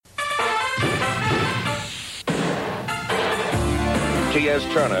T.S.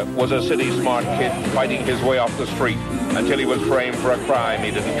 Turner was a city-smart kid fighting his way off the street until he was framed for a crime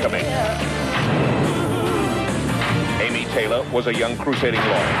he didn't commit. Amy Taylor was a young crusading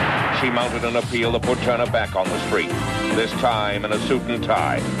lawyer. She mounted an appeal to put Turner back on the street, this time in a suit and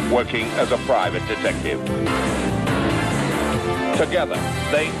tie, working as a private detective. Together,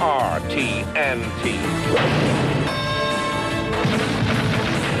 they are TNT.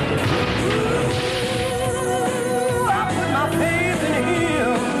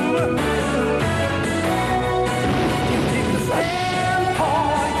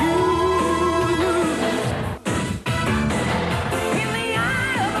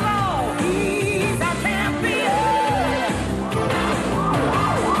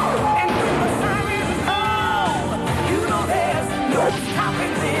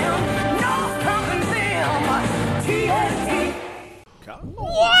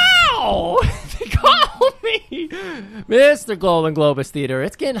 Wow! Call me Mr. Golden Globus Theater.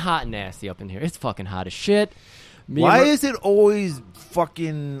 It's getting hot and nasty up in here. It's fucking hot as shit. Why is it always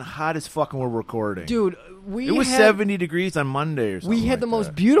fucking hot as fuck when we're recording? Dude, it was 70 degrees on Monday or something. We had the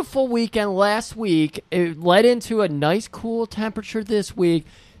most beautiful weekend last week. It led into a nice, cool temperature this week.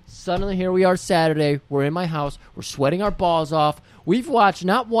 Suddenly, here we are Saturday. We're in my house. We're sweating our balls off. We've watched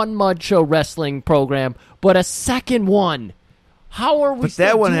not one Mud Show wrestling program, but a second one. How are we But still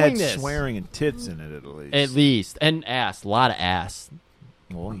that one doing had this? swearing and tits in it, at least. At least. And ass. A lot of ass.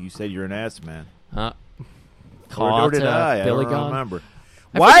 Well, you said you're an ass man. Call Or did I? Billy I don't Gunn. remember.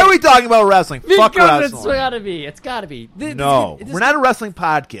 Why are we talking about wrestling? Fuck Because wrestling. it's gotta be. It's gotta be. No, we're not a wrestling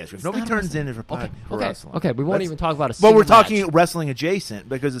podcast. If nobody turns in for wrestling. Okay, we won't even talk about a But single we're talking match. wrestling adjacent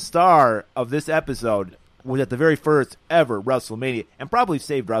because the star of this episode was at the very first ever WrestleMania and probably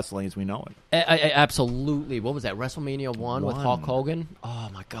saved wrestling as we know it. Absolutely. What was that? WrestleMania 1 with Hulk Hogan? Oh,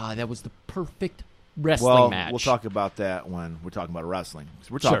 my God. That was the perfect wrestling Well, match. we'll talk about that when we're talking about wrestling.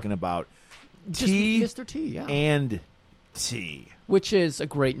 'Cause we're Sure. talking about Just T Mr. T, yeah. and T. Which is a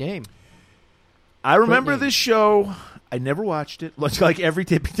great name. I remember name. this show. I never watched it. Like every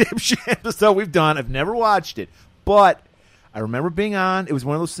Tippy Dipshit episode we've done, I've never watched it. But I remember being on. It was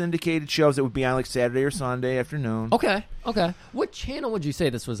one of those syndicated shows that would be on like Saturday or Sunday afternoon. Okay. What channel would you say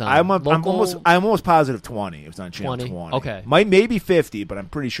this was on? I'm Local? almost positive 20. It was on channel 20. Okay. Maybe 50, but I'm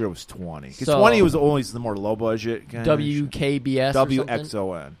pretty sure it was 20. Because So- 20 was always the more low budget kind WKBS or something?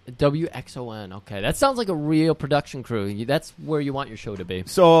 WXON. WXON. Okay. That sounds like a real production crew. That's where you want your show to be.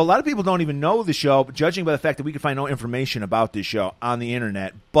 So a lot of people don't even know the show, judging by the fact that we can find no information about this show on the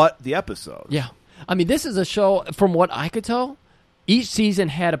internet, but the episodes. Yeah. I mean, this is a show, from what I could tell, each season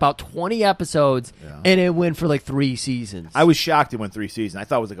had about 20 episodes, and it went for like 3 seasons. I was shocked it went 3 seasons. I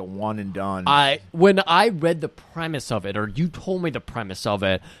thought it was like a one and done. When I read the premise of it, or you told me the premise of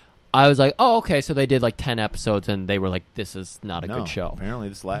it, I was like, oh, okay, so they did like 10 episodes, and they were like, this is not a good show. Apparently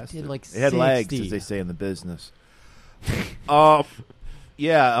this lasted. It did like it had legs, 60. as they say in the business. So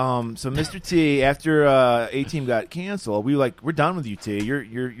Mr. T, after A-Team got canceled, we're done with you, T.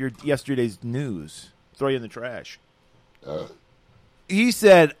 You're yesterday's news. Throw you in the trash. He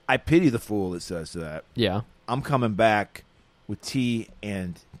said, I pity the fool that says that. Yeah. I'm coming back with T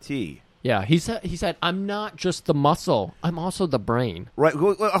and T. Yeah, he said, I'm not just the muscle, I'm also the brain. Right.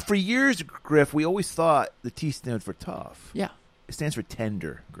 Well, for years, Griff, we always thought the T stood for tough. Yeah. It stands for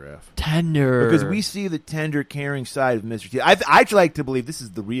tender, Griff. Tender. Because we see the tender, caring side of Mr. T. I'd like to believe this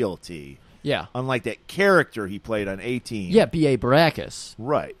is the real T. Yeah. Unlike that character he played on A-Team. Yeah, B.A. Baracus.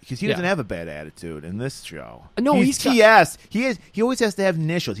 Right. Because he doesn't have a bad attitude in this show. No, he's TS. He always has to have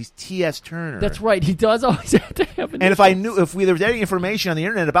initials. He's T.S. Turner. That's right. He does always have to have initials. And if there was any information on the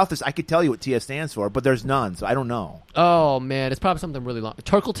internet about this, I could tell you what TS stands for, but there's none, so I don't know. Oh, man. It's probably something really long.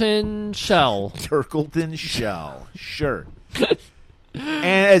 Turkleton Shell. Turkleton Shell. Sure.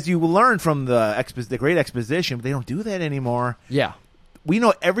 And as you will learn from the great exposition, they don't do that anymore. Yeah. We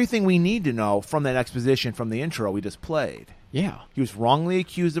know everything we need to know from that exposition from the intro we just played. Yeah. He was wrongly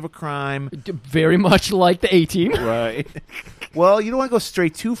accused of a crime. Very much like the A-Team. Right. Well, you don't want to go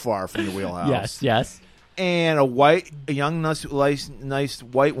straight too far from your wheelhouse. Yes. And a young, nice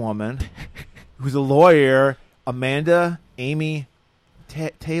white woman who's a lawyer, Amanda Amy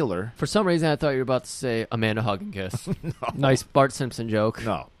Taylor. For some reason, I thought you were about to say Amanda Hug and Kiss. No. Nice Bart Simpson joke.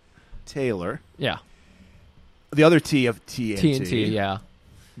 No. Taylor. Yeah. The other T of TNT. TNT, yeah.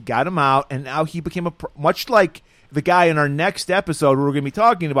 Got him out, and now he became much like the guy in our next episode we're going to be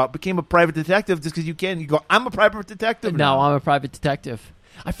talking about, became a private detective just because you go, I'm a private detective now. I'm a private detective.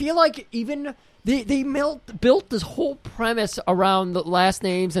 I feel like even they built this whole premise around the last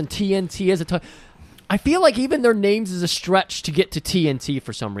names and TNT as a I feel like even their names is a stretch to get to TNT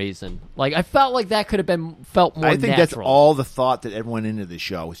for some reason. Like, I felt like that could have been felt more I think natural. that's all the thought that everyone into the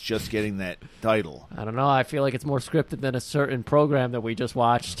show was just getting that title. I don't know. I feel like it's more scripted than a certain program that we just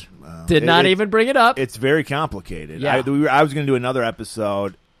watched. Did not even bring it up. It's very complicated. Yeah. I was going to do another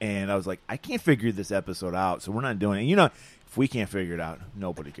episode, and I was like, I can't figure this episode out, so we're not doing it. You know, if we can't figure it out,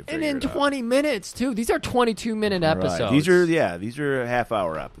 nobody can figure And it in out. 20 minutes, too. These are 22-minute episodes. Right. These are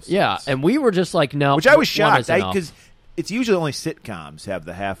half-hour episodes. Yeah, and we were just like, no. Which I was one shocked is enough. because it's usually only sitcoms have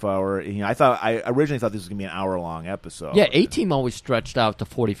the half-hour. You know, I originally thought this was going to be an hour-long episode. Yeah, A-Team always stretched out to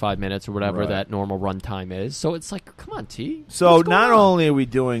 45 minutes or whatever Right. that normal runtime is. So it's like, come on, T. So What's going not on? only are we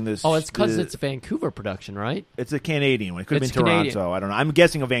doing this, Oh, it's because it's a Vancouver production, right? it's a Canadian one. It could have It's been Toronto. Canadian. I don't know. I'm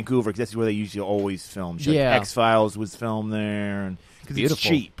guessing of Vancouver because that's where they usually always film. Shit. Yeah. X-Files was filmed there, and because it's Beautiful.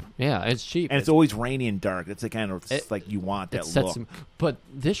 cheap. Yeah, it's cheap. And it's always rainy and dark. That's the kind of like you want that it sets look. some, but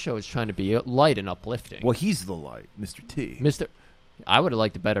this show is trying to be light and uplifting. Well, he's the light, Mr. T. Mr. I would have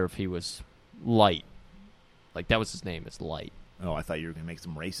liked it better if he was light. Like, that was his name, is Light. Oh, I thought you were going to make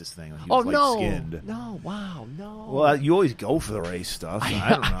some racist thing. Like he Oh, was no. light-skinned. No, wow, no. Well, you always go for the race stuff. So I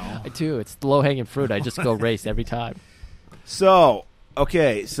don't know. I do. It's the low-hanging fruit. I just go race every time. So,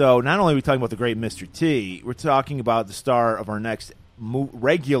 okay. So not only are we talking about the great Mr. T, we're talking about the star of our next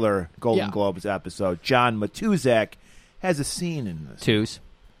regular Golden Yeah. Globes episode. John Matuzak has a scene in this.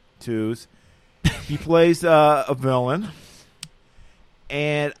 Twos. He plays a villain.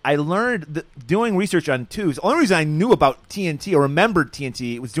 And I learned that doing research on Twos, the only reason I knew about TNT or remembered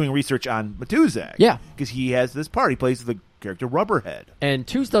TNT was doing research on Matuzak. Yeah. Because he has this part. He plays the character Rubberhead. And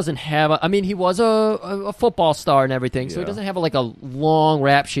Twos doesn't have I mean, he was a football star and everything, so he Yeah. doesn't have a long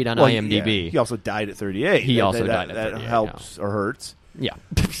rap sheet on IMDb. He also died at 38. He also that, died at that 38, helps or hurts. Yeah.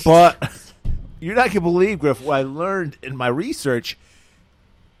 But you're not going to believe, Griff, what I learned in my research.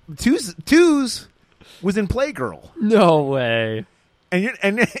 Twos was in Playgirl. No way. And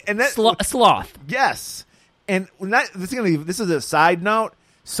that Sloth. yes. And this is a side note.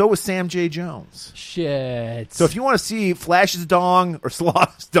 So was Sam J. Jones. Shit. So if you want to see Flash's dong or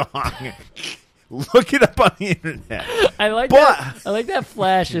Sloth's dong, look it up on the internet. I like But- that. I like that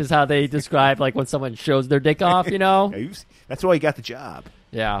Flash is how they describe like when someone shows their dick off. You know. That's why he got the job.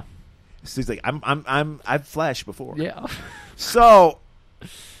 Yeah. So he's like, I've flashed before. Yeah. So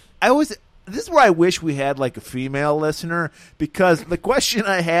this is where I wish we had like a female listener, because the question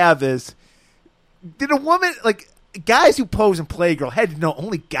I have is, did a woman, like guys who pose in Playgirl had to know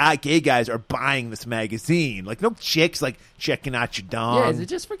only gay guys are buying this magazine. Like no chicks like checking out your dong. Yeah. Is it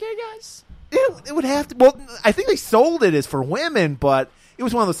just for gay guys? It would have to. Well, I think they sold it as for women, but it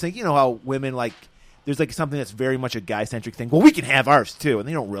was one of those things. You know how women like. There's like something that's very much a guy-centric thing. Well, we can have ours too, and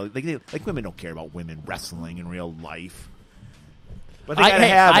they don't really like women don't care about women wrestling in real life. But they gotta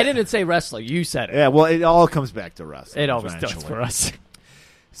have I it. didn't say wrestling. You said it. Yeah, well, it all comes back to wrestling. It always does eventually. for us.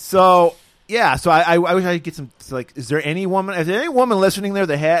 So yeah, so I wish I could get some. Like, is there any woman listening there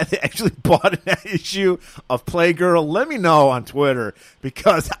that had actually bought an issue of Playgirl? Let me know on Twitter,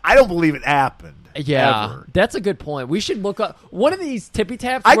 because I don't believe it happened. Yeah, ever. that's a good point. We should look up one of these tippy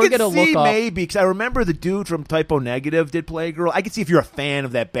taps. I we're could gonna see look up. maybe, because I remember the dude from Typo Negative did Playgirl. I could see if you're a fan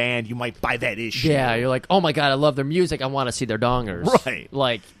of that band, you might buy that issue. Yeah, you're like, oh my god, I love their music. I want to see their dongers. Right.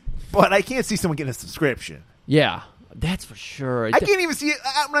 Like, But I can't see someone getting a subscription. yeah, that's for sure. I can't even see it.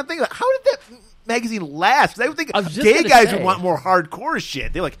 When I'm thinking, how did that magazine last? 'Cause I would think I was just gay gonna guys say. would want more hardcore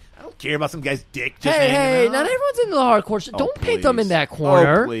shit. They're like, I don't care about some guy's dick just Hey, hanging out. not everyone's into the hardcore shit. Oh, Don't paint them in please. that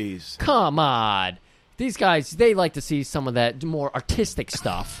corner. Oh, please. Come on. These guys, they like to see some of that more artistic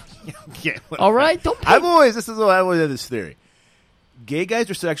stuff. Yeah, All right? Don't I've paint. always had this theory. Gay guys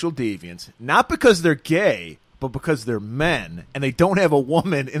are sexual deviants, not because they're gay, but because they're men, and they don't have a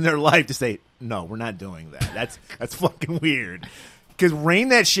woman in their life to say, no, we're not doing that. That's fucking weird. Because rein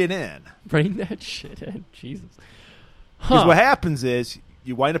that shit in. Bring that shit in. Jesus. Because what happens is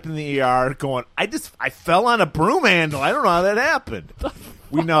you wind up in the ER going, I fell on a broom handle. I don't know how that happened.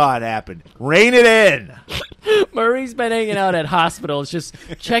 We know how it happened. Rein it in. Murray's been hanging out at hospitals, just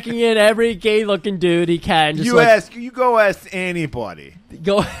checking in every gay-looking dude he can. Just You go ask anybody.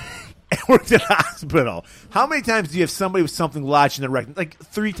 go. Works at a hospital. How many times do you have somebody with something lodged in their rectum? Like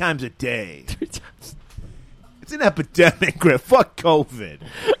 3 times a day. It's an epidemic, Griff. Fuck COVID.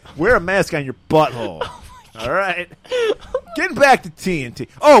 Wear a mask on your butthole. All right. Getting back to TNT.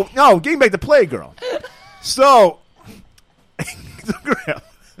 Oh, no, getting back to Playgirl. So, Griff,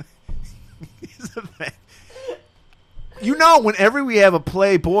 here's the thing. You know, whenever we have a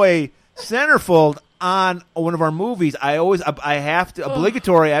Playboy centerfold on one of our movies, I have to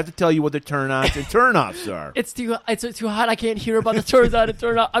tell you what the turn-ons and turn-offs are. It's too hot. I can't hear about the turns on and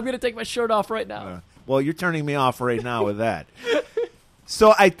turn off. I'm gonna take my shirt off right now. Well, you're turning me off right now with that.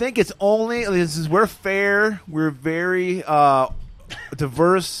 So I think it's only we're fair. We're very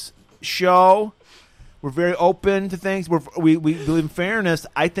diverse show. We're very open to things. We believe in fairness.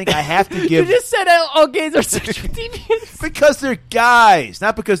 I think I have to give. You just said all gays are sexual deviants. Because they're guys,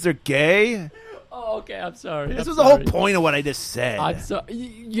 not because they're gay. Oh, okay. I'm sorry. This was the whole point of what I just said. I'm sorry.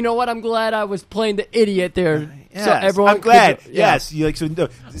 You know what? I'm glad I was playing the idiot there. Yes, So everyone I'm glad. could, yeah. Yes, you like so. No,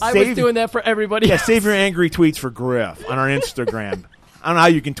 I was doing that for everybody. Yeah, else. save your angry tweets for Griff on our Instagram. I don't know how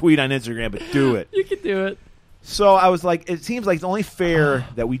you can tweet on Instagram, but do it. You can do it. So I was like, it seems like it's only fair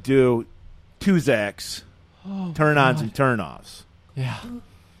that we do two Zacks, turn-ons and turn-offs. Yeah.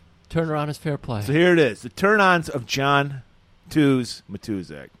 Turn around is fair play. So here it is. The turn-ons of John Twos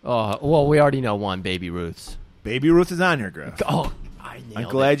Matuzak. Oh, well, we already know one, Baby Ruth's. Baby Ruth is on here, Griff. Oh, I nailed I'm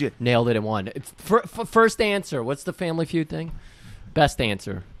glad it. you... Nailed it in one. First answer. What's the Family Feud thing? Best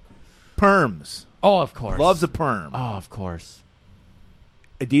answer. Perms. Oh, of course. Loves a perm. Oh, of course.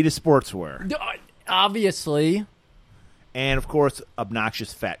 Adidas Sportswear. Obviously. And, of course,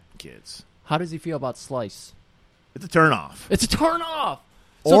 obnoxious fat kids. How does he feel about Slice? It's a turn-off. It's a turn-off.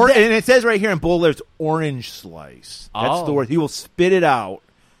 And it says right here in bold letters, orange slice. That's the word. He will spit it out.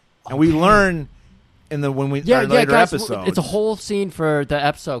 And we learn in the later guys, episodes. It's a whole scene for the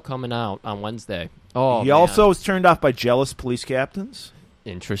episode coming out on Wednesday. Oh, he man. also is turned off by jealous police captains,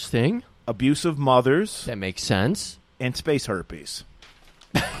 Interesting. abusive mothers, That makes sense. and space herpes.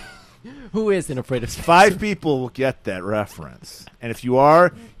 Who isn't afraid of space? 5 people will get that reference. And if you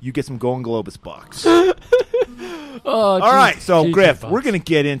are, you get some Golden Globus bucks. Oh, All right, so geez, Griff, bucks. we're going to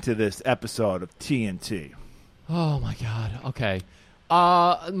get into this episode of TNT. Oh my God. Okay,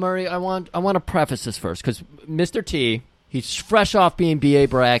 Murray, I want to preface this first because Mr. T, he's fresh off being B.A.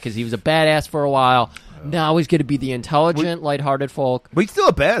 Baracus. He was a badass for a while. Now he's going to be the intelligent, lighthearted folk. But he's still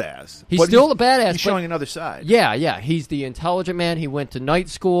a badass. He's But still a badass. He's but- showing another side. Yeah. He's the intelligent man. He went to night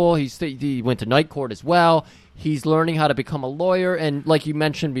school. He went to night court as well. He's learning how to become a lawyer. And like you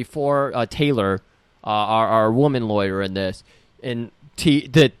mentioned before, Taylor, our woman lawyer in this, and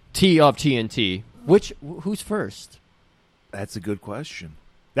the T of TNT. Who's first? That's a good question.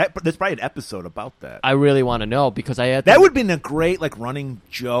 There's probably an episode about that. I really want to know because I had That would have been a great running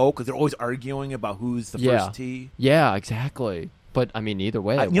joke because they're always arguing about who's the first T. Yeah, exactly. But I mean, either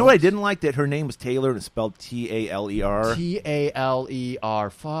way, You know what I didn't like? That her name was Taylor and it's spelled Taler. Taler.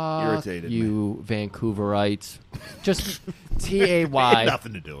 Fuck Irritated you, Vancouverites. Just Tay.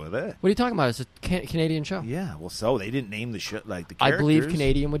 Nothing to do with it. What are you talking about? It's a Canadian show. Yeah, well, so they didn't name the shit the characters. I believe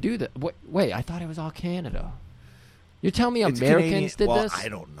Canadian would do that. Wait, I thought it was all Canada. You're telling me It's Americans did well, this? I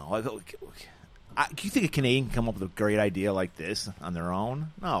don't know. Do you think a Canadian can come up with a great idea like this on their own?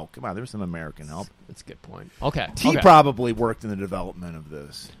 No, come on. There's some American help. That's a good point. Okay. T probably worked in the development of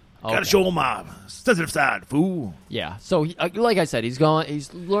this. Okay. Gotta show him my sensitive side, fool. Yeah. So, like I said, he's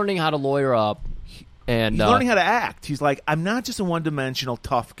learning how to lawyer up. And He's learning how to act. He's like, I'm not just a one-dimensional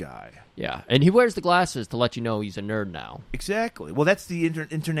tough guy. Yeah, and he wears the glasses to let you know he's a nerd now. Exactly. Well, that's the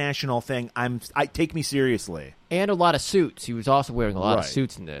international thing. Take me seriously. And a lot of suits. He was also wearing a lot of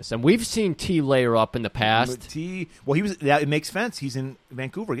suits in this. And we've seen T layer up in the past. It makes sense. He's in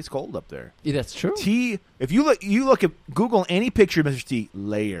Vancouver. It gets cold up there. Yeah, that's true. T, if you look at Google any picture of Mr. T,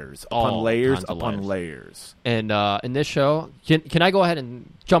 layers upon layers tons of upon layers. And in this show, can I go ahead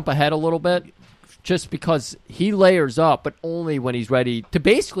and jump ahead a little bit? Just because he layers up, but only when he's ready to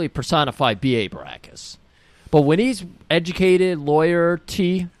basically personify B.A. Baracus. But when he's educated, lawyer,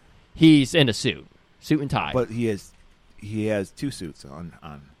 T, he's in a suit and tie. But he has 2 suits on.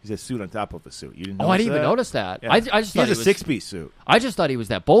 He's a suit on top of a suit. You didn't I didn't even notice that. Yeah. I just he thought has a 6-piece suit. I just thought he was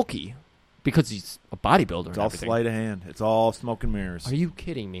that bulky because he's a bodybuilder. It's all sleight of hand. It's all smoke and mirrors. Are you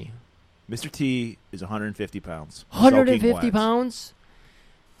kidding me? Mr. T is 150 pounds. 150 pounds?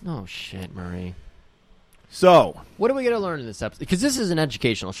 No shit, Murray. So, what are we going to learn in this episode? Because this is an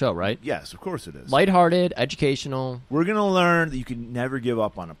educational show, right? Yes, of course it is. Lighthearted, educational. We're going to learn that you can never give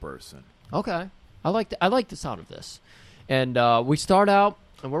up on a person. Okay. I like the sound of this. And we start out,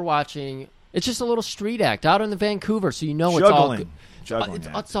 and we're watching. It's just a little street act out in the Vancouver, so you know it's all good.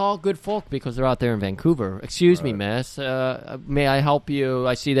 It's all good folk because they're out there in Vancouver. Excuse me, miss. May I help you?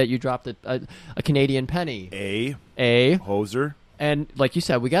 I see that you dropped a Canadian penny. A. Hoser. And like you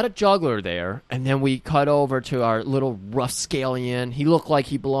said, we got a juggler there, and then we cut over to our little rough scallion. He looked like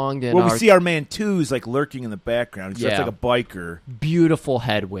he belonged in we see our man Twos lurking in the background. He's just like a biker. Beautiful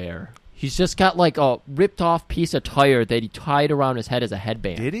headwear. He's just got like a ripped off piece of tire that he tied around his head as a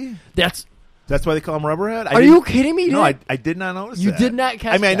headband. Did he? That's why they call him Rubberhead? Are you kidding me? No, dude? I did not notice You that. did not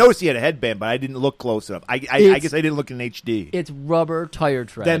catch I mean, I that. noticed he had a headband, but I didn't look close enough. I guess I didn't look in HD. It's rubber tire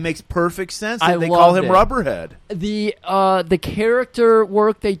tread. That makes perfect sense. I That they call loved him it. Rubberhead. The character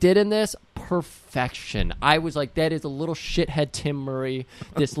work they did in this, perfection. I was like, that is a little shithead Tim Murray.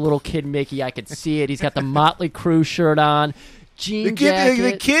 This little kid Mickey, I could see it. He's got the Motley Crue shirt on, jean jacket.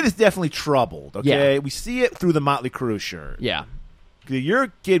 The kid is definitely troubled, okay? Yeah. We see it through the Motley Crue shirt. Yeah. You're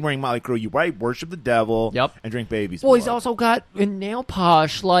a kid wearing Motley Crue. You worship the devil Yep. and drink babies' Well, he's blood. also got a nail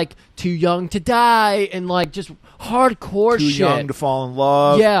polish, like Too Young to Die, and like just hardcore Too shit. young to fall in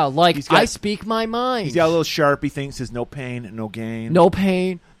love. Yeah, like He's got- I speak my mind. He's got a little Sharpie thing that says no pain, no gain. No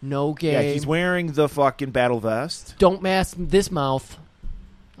pain, no gain. Yeah, he's wearing the fucking battle vest. Don't mask this mouth.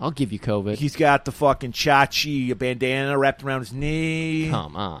 I'll give you COVID. He's got the fucking Chachi bandana wrapped around his knee.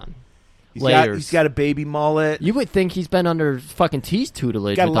 Come on. He's Layers. got a baby mullet. You would think he's been under fucking T's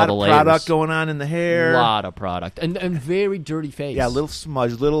tutelage Got a with lot all of the layers. product going on in the hair. A lot of product. And very dirty face. Yeah, a little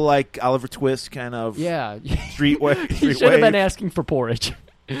smudge, little like Oliver Twist kind of Yeah. street way. He Street should have been wave. asking for porridge.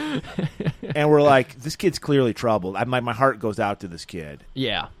 And we're like, this kid's clearly troubled. My heart goes out to this kid.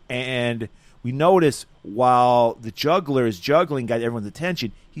 Yeah. And we notice while the juggler is juggling, got everyone's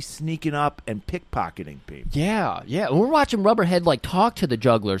attention, he's sneaking up and pickpocketing people. Yeah, yeah. And we're watching Rubberhead like talk to the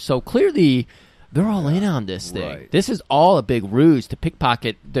juggler, so clearly they're all in on this thing. Right. This is all a big ruse to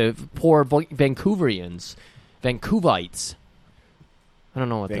pickpocket the poor Vancouverians, Vancouvites. I don't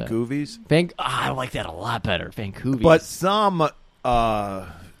know what that. Vancouvies. I like that a lot better. Vancouvies. But some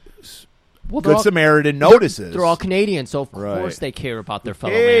well, they're Good all- Samaritan notices. They're all Canadian, so of Right. course they care about their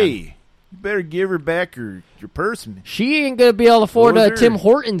fellow hey, man. you better give her back your purse. She ain't gonna be able to afford Loser. Tim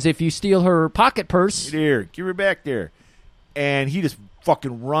Hortons if you steal her pocket purse. There, give her back there. And he just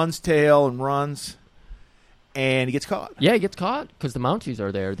fucking runs tail and runs, and he gets caught. Yeah, he gets caught because the Mounties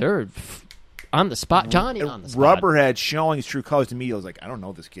are there. They're on the spot. Johnny on the spot. Rubberhead showing his true colors to me. I was like, I don't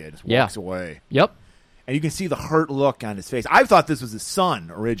know this kid. Just Yeah. walks away. Yep. And you can see the hurt look on his face. I thought this was his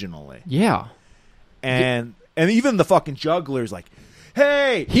son originally. Yeah. And even the fucking juggler's like,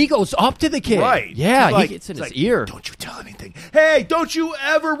 hey. He goes up to the kid. Right. Yeah, He's like- he gets in he's his like, ear. Don't you tell anything. Hey, don't you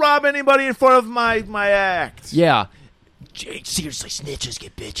ever rob anybody in front of my act. Yeah. Jake, seriously, snitches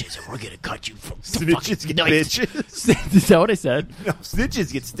get bitches, and we're going to cut you from the fucking Snitches get knife. bitches. Is that what I said? No,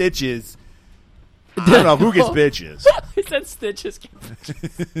 snitches get stitches. I don't know who gets bitches. I said stitches get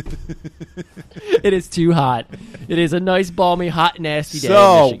bitches. It is too hot. It is a nice, balmy, hot, nasty day in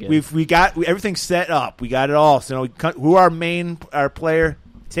So Michigan. we got everything set up. We got it all. So who our player?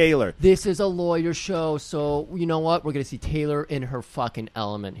 Taylor. This is a lawyer show, so you know what? We're going to see Taylor in her fucking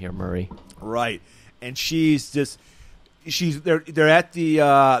element here, Murray. Right. And they're at the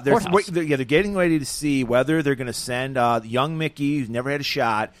Courthouse. they're getting ready to see whether they're going to send young Mickey, who's never had a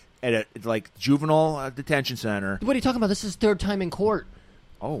shot, at a juvenile detention center. What are you talking about? This is his third time in court.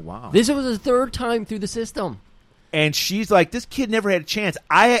 Oh wow! This was his third time through the system. And she's like, this kid never had a chance.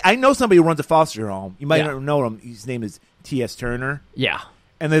 I know somebody who runs a foster home. You might Yeah. not know him. His name is T.S. Turner. Yeah.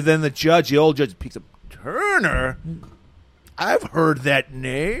 And then the old judge, picks up Turner. I've heard that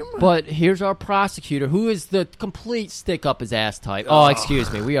name. But here's our prosecutor, who is the complete stick up his ass type. Oh,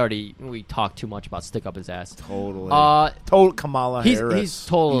 excuse me. We talked too much about stick up his ass. Totally. Total Kamala he's Harris. he's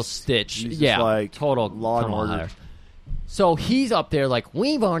total Stitch. he's just yeah, like total Law and Kamala Order. Harris. So he's up there like,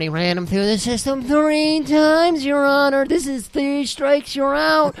 we've already ran him through the system 3 times, Your Honor. This is 3 strikes, you're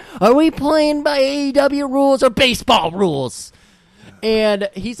out. Are we playing by AEW rules or baseball rules? And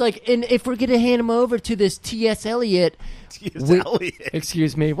he's like, and if we're going to hand him over to this T.S. Eliot, T.S. Eliot.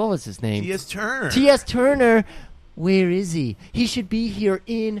 excuse me, what was his name? T.S. Turner. T.S. Turner, where is he? He should be here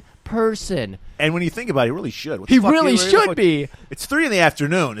in person. And when you think about it, he really should. What He the fuck really is- should be. It's 3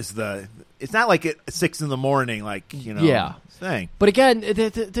 p.m. It's not like at 6 a.m. like Yeah. thing. But again,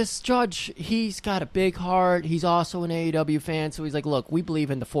 this judge, he's got a big heart. He's also an AEW fan, so he's like, look, we believe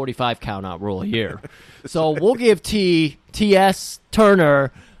in the 45 count-out rule here. So we'll give T.S.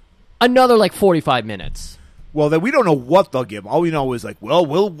 Turner another, 45 minutes. Well, then we don't know what they'll give him. All we know is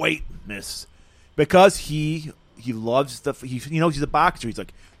we'll wait, miss, because he loves the he's a boxer. He's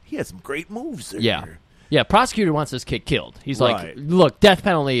like, he has some great moves there. Yeah. Yeah, prosecutor wants this kid killed. He's Right. like, look, death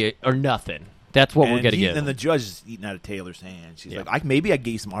penalty or nothing. That's what we're going to get. And the judge is eating out of Taylor's hand. She's Yeah. like, maybe I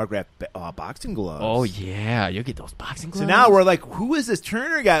gave you some autographed boxing gloves. Oh, yeah, you'll get those boxing gloves. So now we're like, who is this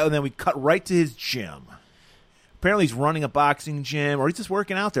Turner guy? And then we cut right to his gym. Apparently he's running a boxing gym, or he's just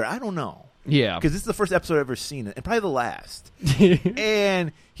working out there. I don't know. Yeah. Because this is the first episode I've ever seen it, and probably the last.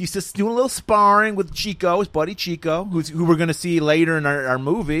 And he's just doing a little sparring with Chico, his buddy Chico, who we're going to see later in our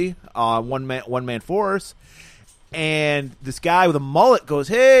movie, One Man Force. And this guy with a mullet goes,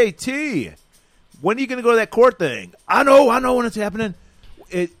 "Hey, T, when are you going to go to that court thing? I know when it's happening.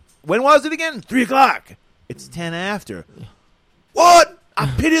 When was it again? 3 o'clock. It's 10 after. What? I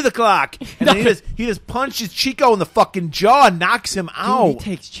pity the clock. And then he just punches Chico in the fucking jaw and knocks him out. Dude, he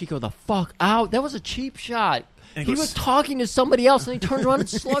takes Chico the fuck out. That was a cheap shot. And He was talking to somebody else, and he turned around and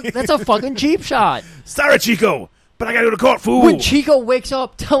slugged. That's a fucking cheap shot. Sorry, Chico, but I got to go to court, fool. When Chico wakes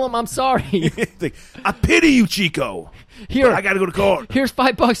up, tell him I'm sorry. Like, I pity you, Chico. Here, but I got to go to court. Here's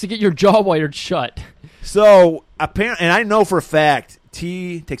 $5 to get your jaw wired shut. So apparently, and I know for a fact,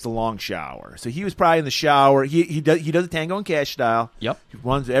 T takes a long shower. So he was probably in the shower. He does the Tango and Cash style. Yep. He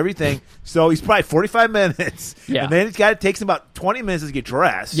runs everything. So he's probably 45 minutes. Yeah. And then it takes him about 20 minutes to get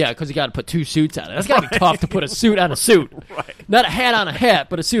dressed. Yeah, because you got to put 2 suits on it. That's got to be tough to put a suit on a suit. Right. Not a hat on a hat,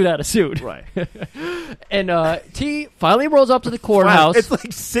 but a suit on a suit. Right. And T finally rolls up to the courthouse. It's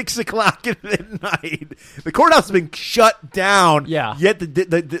like 6 o'clock at midnight. The courthouse has been shut down. Yeah. Yet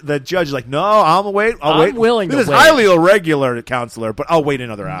the judge is like, no, I'll wait. I'm willing to This is wait. highly irregular, counselor, but I'll wait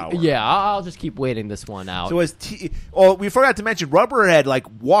another hour. Yeah, I'll just keep waiting this one out. So as we forgot to mention, Rubberhead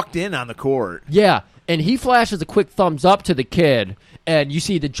walked in on the court. Yeah, and he flashes a quick thumbs up to the kid, and you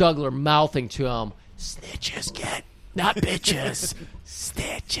see the juggler mouthing to him, "Snitches get, not bitches,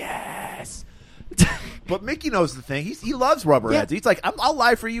 snitches." But Mickey knows the thing. He loves Rubberheads. Yeah. He's like, I'll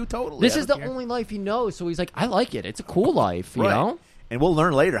lie for you totally. This I is the don't care. only life he knows, so he's like, I like it. It's a cool life, you Right. know? And we'll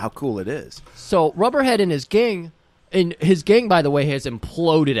learn later how cool it is. So Rubberhead and his gang, by the way, has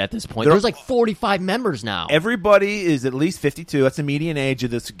imploded at this point. There's like 45 members now. Everybody is at least 52. That's the median age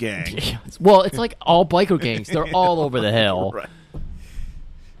of this gang. Well, it's like all biker gangs. They're all over the hill. Right.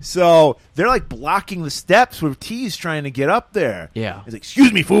 So they're like blocking the steps where T's trying to get up there. Yeah. He's like,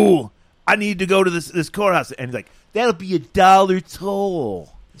 "Excuse me, fool. I need to go to this courthouse." And he's like, "That'll be $1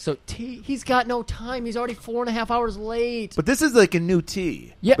 toll." So he's got no time. He's already 4.5 hours late. But this is like a new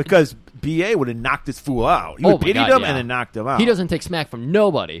T. Yeah. Because BA would have knocked this fool out. He Oh would my pitied God, him yeah. and then knocked him out. He doesn't take smack from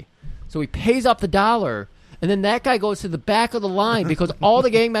nobody. So he pays up the $1, and then that guy goes to the back of the line because all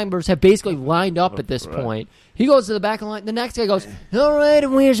the gang members have basically lined up at this point. He goes to the back of the line. The next guy goes, "All right,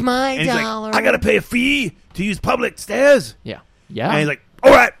 where's my And he's $1? like, "I got to pay a fee to use public stairs." Yeah. Yeah. And he's like,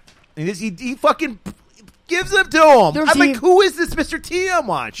 "All right." And he fucking gives them to him. There's I'm like, even- who is this Mr. T I'm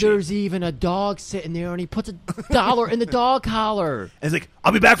watching? There's even a dog sitting there, and he puts $1 in the dog collar. And he's like,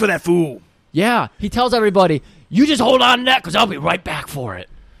 "I'll be back for that fool." Yeah, he tells everybody, "You just hold on to that because I'll be right back for it."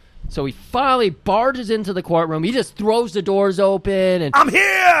 So he finally barges into the courtroom. He just throws the doors open, and "I'm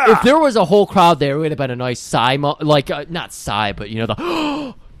here!" if there was a whole crowd there, it would have been a nice sigh, not sigh, but you know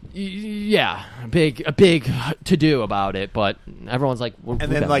the, yeah, a big to do about it. But everyone's like, And we've then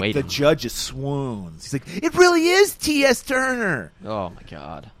been like waiting. the judge just swoons. He's like, "It really is T.S. Turner." Oh my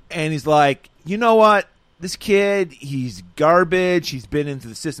God! And he's like, "You know what? This kid, he's garbage. He's been into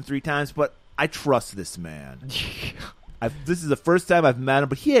the system 3 times, but I trust this man. This is the first time I've met him,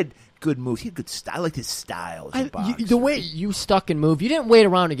 but he had good moves. He had good style. I liked his style as a boxer. The way you stuck and moved, you didn't wait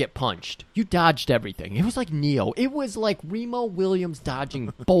around to get punched. You dodged everything. It was like Neo. It was like Remo Williams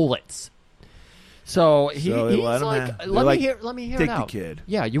dodging bullets. So he's they let him like, have- let they're me like, hear "Take it the out." kid.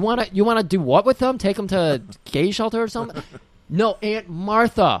 Yeah, you wanna do what with them? Take them to gay shelter or something? No, Aunt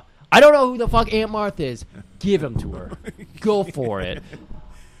Martha. I don't know who the fuck Aunt Martha is. Give him to her. Go for it.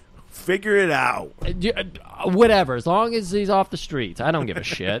 Figure it out. Whatever, as long as he's off the streets. I don't give a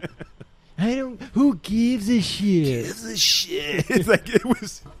shit. Who gives a shit? This is shit. It's like it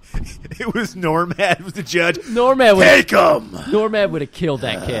was Normad was the judge. Normad would Take him. Normad would have killed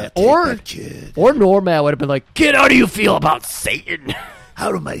that kid. Take Or that kid. Normad would have been like, "Kid, how do you feel about Satan?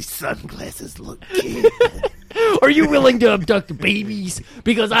 How do my sunglasses look, kid? Are you willing to abduct babies?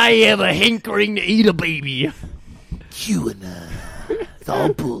 Because I have a hankering to eat a baby." QAnon. It's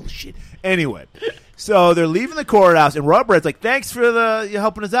all bullshit. Anyway, so they're leaving the courthouse, and Rubberhead's like, "Thanks for you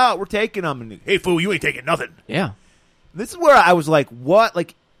helping us out. We're taking them." And, "Hey, fool, you ain't taking nothing." Yeah. This is where I was like, what?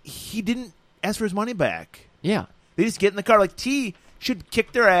 Like, he didn't ask for his money back. Yeah. They just get in the car. Like, T should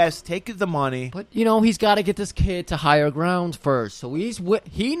kick their ass, take the money. But, he's got to get this kid to higher ground first. So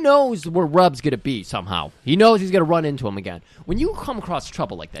he knows where Rub's going to be somehow. He knows he's going to run into him again. When you come across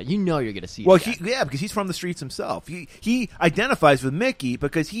trouble like that, you know you're going to see it Well, again. because he's from the streets himself. He identifies with Mickey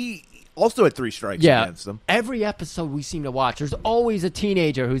because he also had 3 strikes Yeah. against him. Every episode we seem to watch, there's always a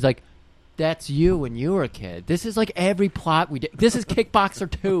teenager who's like, "That's you when you were a kid." This is like every plot we did. This is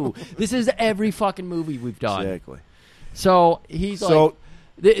Kickboxer 2. This is every fucking movie we've done. Exactly. So he's like,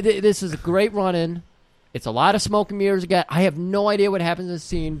 this is a great run-in. It's a lot of smoke and mirrors again. I have no idea what happens in this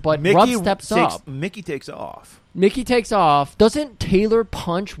scene, but Rub steps up. Mickey takes off. Mickey takes off. Doesn't Taylor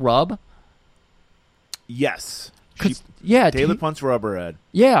punch Rub? Yes. 'Cause, yeah. Taylor punts Rubberhead.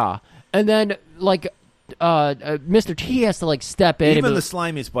 Yeah. And then, Mr. T has to like step in. Even and the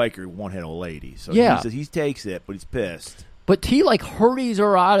slimiest biker won't hit a lady. So Yeah. he takes it, but he's pissed. But T like hurries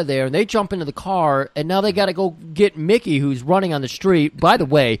her out of there, and they jump into the car, and now they got to go get Mickey, who's running on the street. By the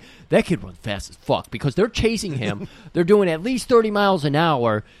way, that kid runs fast as fuck because they're chasing him. They're doing at least 30 miles an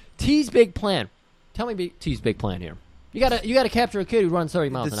hour. T's big plan. Tell me T's big plan here. You gotta capture a kid who runs 30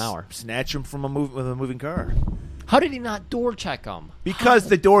 miles an hour. Snatch him from with a moving car. How did he not door check him? Because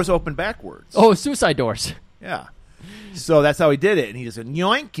the doors open backwards. Oh, suicide doors. Yeah. So that's how he did it. And he just goes,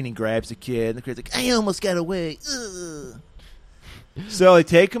 yoink, and he grabs the kid. And the kid's like, I almost got away. Ugh. So they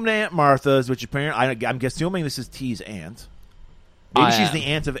take him to Aunt Martha's, which apparently, I'm assuming this is T's aunt. Maybe she's the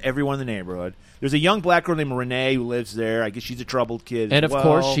aunt of everyone in the neighborhood. There's a young black girl named Renee who lives there. I guess she's a troubled kid. And as of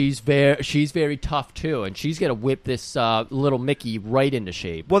course, she's very tough too, and she's gonna whip this little Mickey right into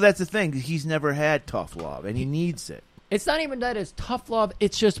shape. Well, that's the thing. He's never had tough love, and he needs it. It's not even that it's tough love.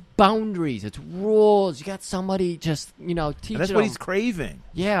 It's just boundaries. It's rules. You got somebody just teaching. And that's what he's craving.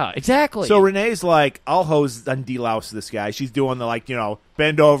 Yeah, exactly. So Renee's like, I'll hose and delouse this guy. She's doing the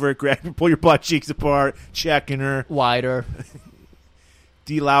bend over, grab, pull your butt cheeks apart, checking her, wider.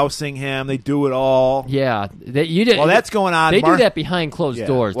 Delousing him. They do it all. Yeah. You did. Well, that's going on. They do that behind closed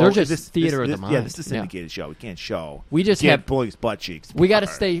doors. Well, They're just theater of the mind. Yeah, this is a syndicated show. We can't show. We just have pulling his butt cheeks. We got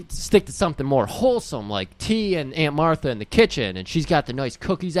to stick to something more wholesome, like T and Aunt Martha in the kitchen, and she's got the nice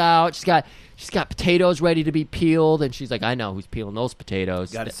cookies out. She's got potatoes ready to be peeled, and she's like, I know who's peeling those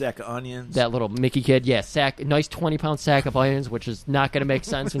potatoes. Got a sack of onions. That little Mickey kid, yeah, nice 20-pound sack of onions, which is not going to make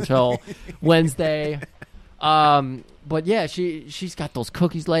sense until Wednesday. But yeah, she's got those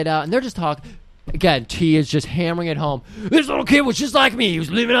cookies laid out, and they're just talking. Again, T is just hammering it home. This little kid was just like me. He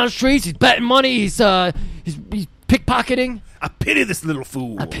was living on the streets. He's betting money. He's pickpocketing. I pity this little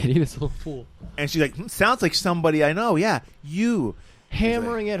fool. And she's like, sounds like somebody I know. Yeah, you.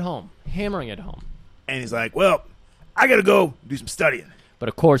 Hammering it home. And he's like, well, I got to go do some studying. But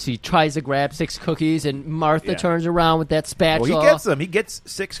of course, he tries to grab 6 cookies, and Martha turns around with that spatula. Well, he gets them. He gets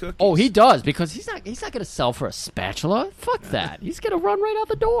 6 cookies. Oh, he does, because he's not going to sell for a spatula. Fuck that. He's going to run right out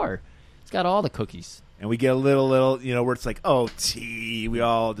the door. He's got all the cookies. And we get a little, where it's like, oh, T. We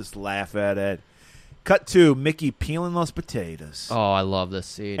all just laugh at it. Cut to Mickey peeling those potatoes. Oh, I love this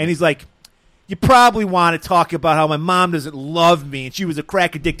scene. And he's like, you probably want to talk about how my mom doesn't love me and she was a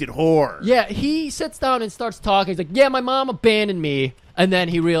crack-addicted whore. Yeah, he sits down and starts talking. He's like, yeah, my mom abandoned me. And then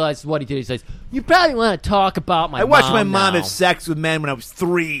he realizes what he did. He says, you probably want to talk about my mom. I watched my mom have sex with men when I was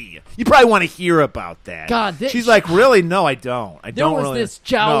 3. You probably want to hear about that. God, she's like, really? No, I don't. There was this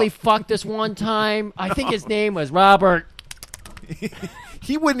jolly fuck this one time. I think his name was Robert.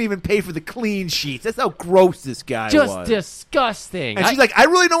 He wouldn't even pay for the clean sheets. That's how gross this guy was. Just disgusting. And she's like, I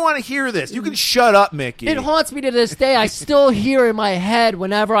really don't want to hear this. You can shut up, Mickey. It haunts me to this day. I still hear in my head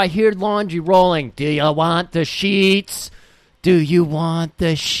whenever I hear laundry rolling, do you want the sheets? Do you want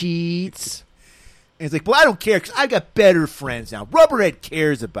the sheets? And he's like, well, I don't care because I got better friends now. Rubberhead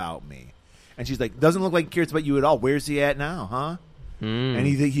cares about me. And she's like, doesn't look like he cares about you at all. Where's he at now, huh? And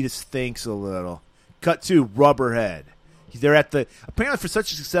he just thinks a little. Cut to Rubberhead. They're apparently for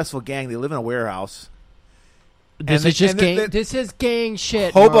such a successful gang, they live in a warehouse. This is gang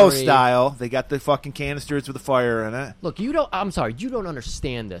shit. Hobo Murray. style. They got the fucking canisters with the fire in it. Look, I'm sorry, you don't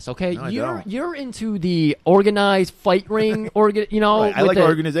understand this, okay? No, you're into the organized fight ring, Right. I like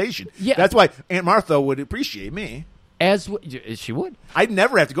organization. Yeah. That's why Aunt Martha would appreciate me. She would. I'd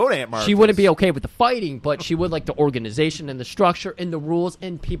never have to go to Aunt Martha's. She wouldn't be okay with the fighting, but she would like the organization and the structure and the rules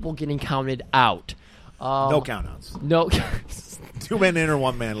and people getting counted out. No countouts. No. 2 men in or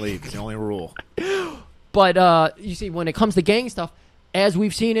 1 man leave. It's the only rule. But you see, when it comes to gang stuff, as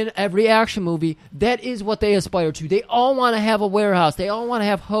we've seen in every action movie, that is what they aspire to. They all want to have a warehouse. They all want to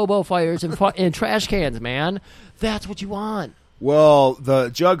have hobo fires and trash cans, man. That's what you want. Well, the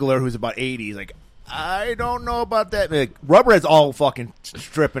juggler, who's about 80, he's like, I don't know about that. Like, Rubberhead's all fucking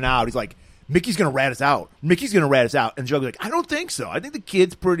stripping out. He's like, Mickey's going to rat us out. And the juggler's like, I don't think so. I think the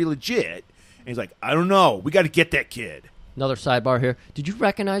kid's pretty legit. And he's like, I don't know. We got to get that kid. Another sidebar here. Did you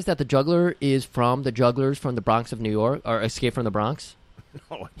recognize that the juggler is from the Jugglers from the Bronx of New York, or Escape from the Bronx?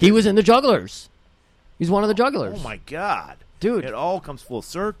 No, he was in the Jugglers. He's one of the Jugglers. Oh, my God. Dude. It all comes full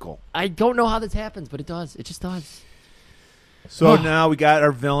circle. I don't know how this happens, but it does. It just does. So now we got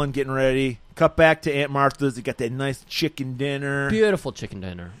our villain getting ready. Cut back to Aunt Martha's. They got that nice chicken dinner. Beautiful chicken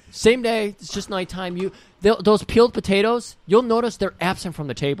dinner. Same day. It's just nighttime. Those peeled potatoes, you'll notice they're absent from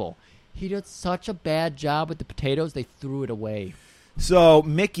the table. He did such a bad job with the potatoes, they threw it away. So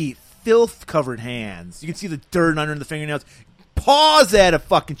Mickey, filth-covered hands. You can see the dirt under the fingernails. Paws at a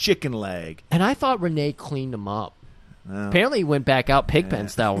fucking chicken leg. And I thought Renee cleaned them up. No. Apparently, he went back out pigpen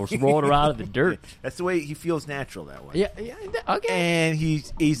style, was rolling around in the dirt. That's the way he feels natural that way. Yeah, okay. And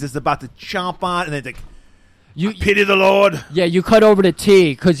he's just about to chomp on, and then it's like, You I pity the Lord. Yeah, you cut over to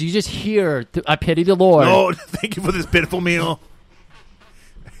T because you just hear, I pity the Lord. Lord, thank you for this pitiful meal.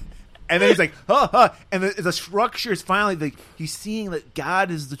 And then he's like, and the structure is finally like he's seeing that God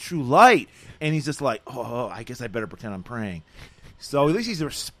is the true light, and he's just like, I guess I better pretend I'm praying. So at least he's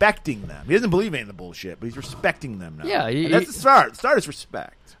respecting them. He doesn't believe any of the bullshit, but he's respecting them now. Yeah, and that's the start. The start is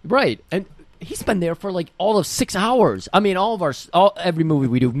respect. Right, and he's been there for like all of 6 hours. I mean, every movie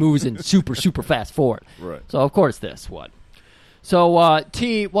we do moves in super fast forward. Right. So of course this one. So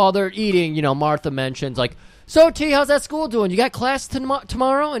T, while they're eating, Martha mentions like, so T, how's that school doing? You got class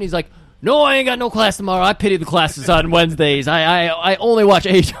tomorrow? And he's like, no, I ain't got no class tomorrow. I pity the classes on Wednesdays. I only watch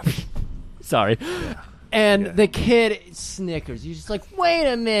HW. Sorry. Yeah. And the kid snickers. He's just like, wait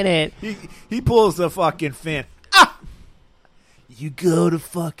a minute. He pulls the fucking fin. Ah! You go to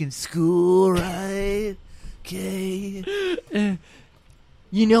fucking school, right? Okay.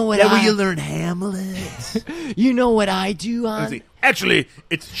 You know what? Where you learn Hamlet. You know what I do on? Actually,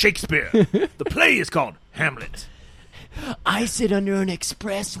 it's Shakespeare. The play is called Hamlet. I sit under an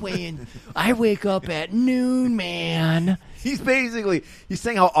expressway and I wake up at noon, man. He's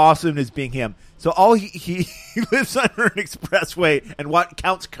saying how awesome it is being him. So all he lives under an expressway and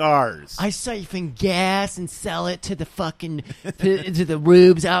counts cars. I siphon gas and sell it to the fucking to the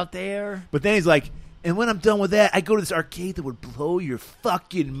rubes out there. But then he's like, and when I'm done with that, I go to this arcade that would blow your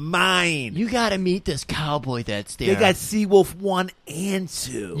fucking mind. You got to meet this cowboy that's there. They got Seawolf 1 and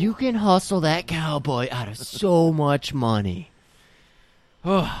 2. You can hustle that cowboy out of so much money.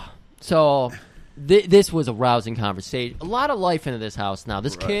 So this was a rousing conversation. A lot of life into this house now.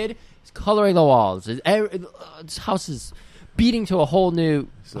 This kid is coloring the walls. This house is beating to a whole new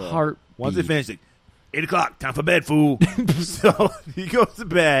heart. Once they finish, 8 o'clock, time for bed, fool. So he goes to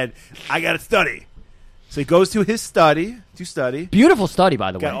bed. I got to study. So he goes to his study to study. Beautiful study,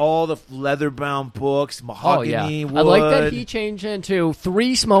 by the way. Got all the leather-bound books, mahogany, wood. I like that he changed into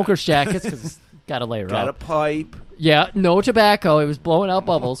 3 smoker's jackets because got to layer up. Got a pipe. Yeah, no tobacco. It was blowing out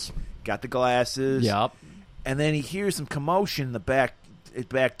bubbles. Got the glasses. Yep. And then he hears some commotion in the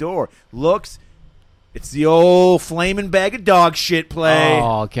back door. Looks. It's the old flaming bag of dog shit play.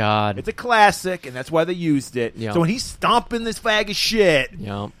 Oh, God. It's a classic, and that's why they used it. Yep. So when he's stomping this bag of shit...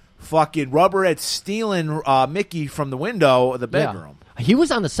 Yep. Fucking Rubberhead stealing Mickey from the window of the bedroom. Yeah. He was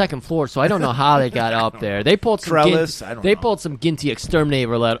on the second floor, so I don't know how they got up there. They pulled some trellis. Pulled some Ginty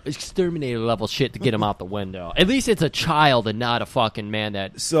exterminator level shit to get him out the window. At least it's a child and not a fucking man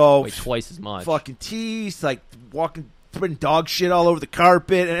that weighs twice as much. Fucking T's like walking, spreading dog shit all over the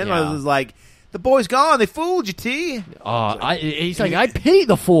carpet, and everyone was like, "The boy's gone. They fooled you, T." He's like, I pity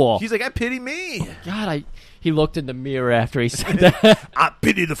the fool. He's like, I pity me. God, He looked in the mirror after he said that. I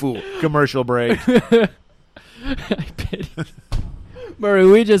pity the fool. Commercial break. I pity. Murray,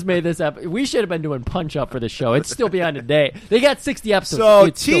 we just made this up. We should have been doing Punch Up for the show. It's still beyond a day. They got 60 episodes. So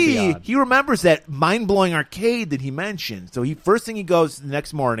it's still he remembers that mind-blowing arcade that he mentioned. So first thing he goes the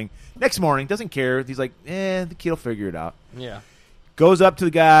next morning, doesn't care. He's like, the kid will figure it out. Yeah. Goes up to the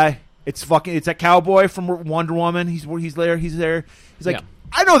guy. It's that cowboy from Wonder Woman. He's there. He's like,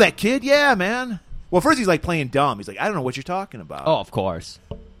 I know that kid. Yeah, man. Well, first he's like playing dumb. He's like, I don't know what you're talking about. Oh, of course.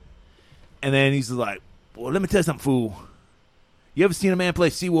 And then he's like, well, let me tell you something, fool. You ever seen a man play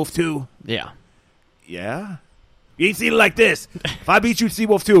Seawolf 2? Yeah. Yeah? You ain't seen it like this. If I beat you at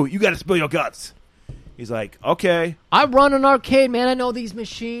Seawolf 2, you got to spill your guts. He's like, okay. I run an arcade, man. I know these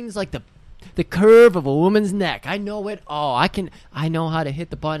machines like the curve of a woman's neck. I know it all. I know how to hit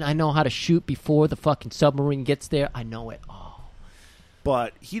the button. I know how to shoot before the fucking submarine gets there. I know it all.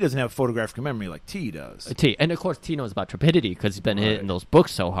 But he doesn't have photographic memory like T does. And, of course, T knows about trepidity because he's been hitting those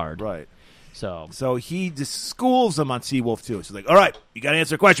books so hard. Right. So he just schools him on Seawolf 2. So he's like, all right, you got to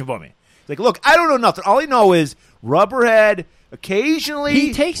answer a question for me. He's like, look, I don't know nothing. All I know is Rubberhead occasionally...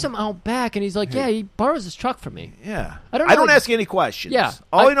 He takes him out back, and he's like, he borrows his truck from me. Yeah. I don't ask any questions. Yeah.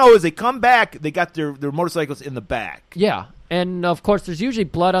 All I know is they come back, they got their motorcycles in the back. Yeah. And, of course, there's usually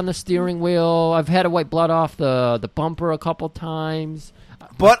blood on the steering wheel. I've had to wipe blood off the bumper a couple times.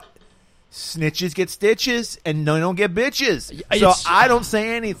 But snitches get stitches, and they don't get bitches. So I don't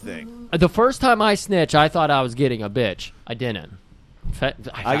say anything. The first time I snitch, I thought I was getting a bitch. I didn't.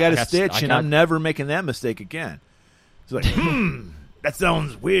 I got a stitch, and I'm never making that mistake again. It's like, that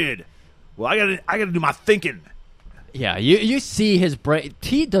sounds weird. Well, I gotta do my thinking. Yeah, you see his brain.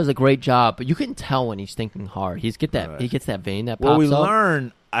 T does a great job, but you can tell when he's thinking hard. He gets that vein that pops up. Well, we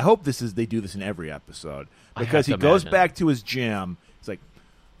learn. I hope they do this in every episode because he goes back to his gym. He's like,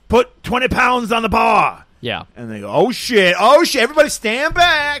 put 20 pounds on the bar. Yeah. And they go, oh shit, everybody stand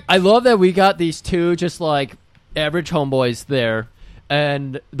back. I love that we got these two just like average homeboys there.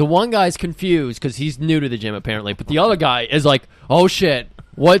 And the one guy's confused because he's new to the gym apparently, but the other guy is like, "Oh shit,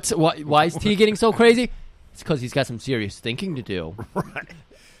 why is T getting so crazy?" It's because he's got some serious thinking to do. Right.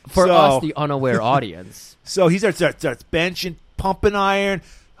 For us, the unaware audience. So he starts benching, pumping iron,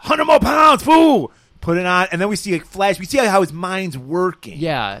 100 more pounds, fool. Put it on, and then we see a flash. We see how his mind's working.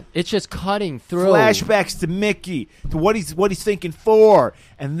 Yeah, it's just cutting through. Flashbacks to Mickey, to what he's thinking for,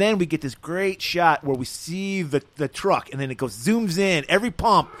 and then we get this great shot where we see the truck, and then it zooms in. Every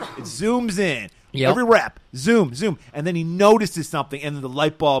pump, it zooms in. Yep. Every rep, zoom, and then he notices something, and then the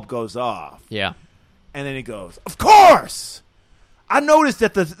light bulb goes off. Yeah, and then he goes, "Of course, I noticed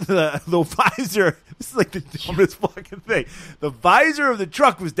that the visor. This is like the dumbest fucking thing. The visor of the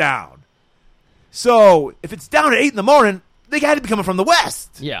truck was down." So, if it's down at 8 in the morning, they got to be coming from the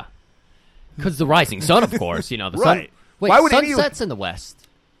west. Yeah. Because the rising sun, of course. The right. sun. Wait, Why would sun anyone... sets in the west.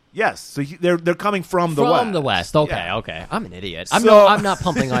 Yes. So they're coming from the west. From the west. Okay, yeah. okay. I'm an idiot. So... I'm not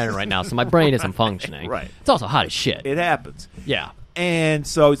pumping iron right now, so my brain isn't functioning. Right. It's also hot as shit. It happens. Yeah. And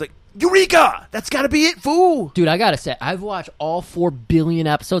so he's like, Eureka! That's got to be it, fool! Dude, I gotta say, I've watched all 4 billion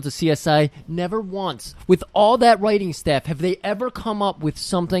episodes of CSI. Never once, with all that writing staff, have they ever come up with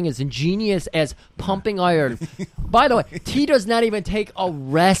something as ingenious as pumping iron. By the way, T does not even take a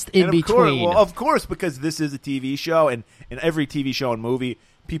rest in between. Of course, because this is a TV show, and in every TV show and movie,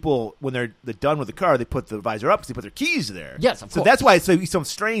 people, when they're done with the car, they put the visor up because they put their keys there. Yes, of course. So that's why it's so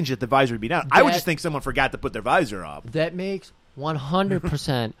strange that the visor would be down. I would just think someone forgot to put their visor up. That makes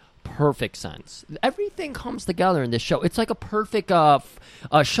 100% perfect sense. Everything comes together in this show. It's like a perfect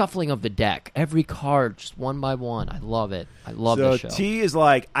shuffling of the deck. Every card, just one by one. I love it. I love this show. So T is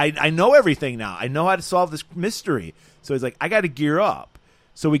like, I know everything now. I know how to solve this mystery. So he's like, I got to gear up.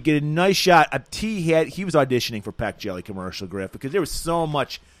 So we get a nice shot. He was auditioning for Pack Jelly commercial, Griff, because there was so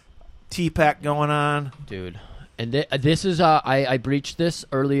much T-Pack going on. Dude. And this is, I breached this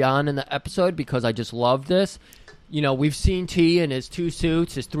early on in the episode because I just love this. You know, we've seen T in his 2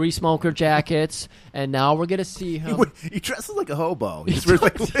 suits, his 3 smoker jackets, and now we're going to see him. He dresses like a hobo. He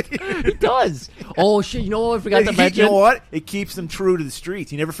does. Oh, shit. You know what I forgot to mention? You know what? It keeps him true to the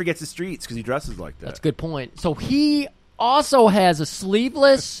streets. He never forgets the streets because he dresses like that. That's a good point. So he also has a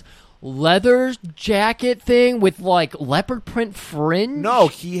sleeveless leather jacket thing with, like, leopard print fringe? No,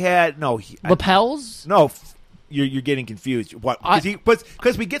 he had... Lapels? You're getting confused. What?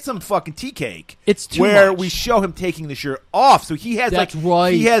 Because we get some fucking tea cake. It's too where much. we show him taking the shirt off. So he has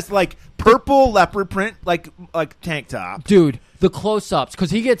right. He has like purple leopard print like tank top. Dude, the close-ups because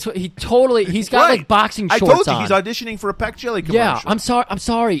he's got right. like boxing shorts on. I told you he's auditioning for a Peck Jelly commercial. Yeah, I'm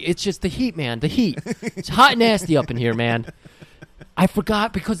sorry. It's just the heat, man. The heat. It's hot and nasty up in here, man. I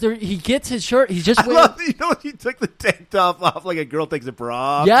forgot because he gets his shirt. He's just wearing. He took the tank top off like a girl takes a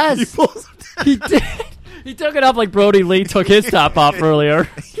bra off. Yes, he did. He took it off like Brody Lee took his top off earlier.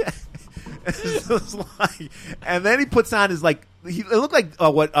 Yeah. And then he puts on his it looked like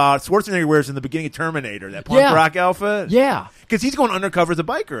what Schwarzenegger wears in the beginning of Terminator, that punk rock outfit. Yeah. Because he's going undercover as a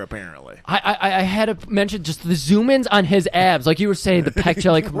biker, apparently. I had to mention just the zoom-ins on his abs. Like you were saying, the Peck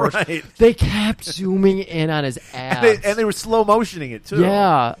Jelly commercial. Right. They kept zooming in on his abs. And they were slow motioning it, too.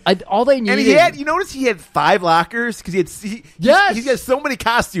 Yeah. All they needed... And you notice he had 5 lockers? Because he's got so many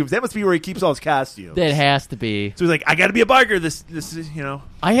costumes. That must be where he keeps all his costumes. That has to be. So he's like, I got to be a biker. This is,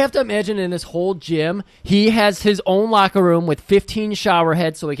 I have to imagine in this whole gym, he has his own locker room with 15 shower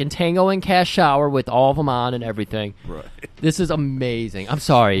heads so he can tango and cast shower with all of them on and everything. Right. This is amazing. I'm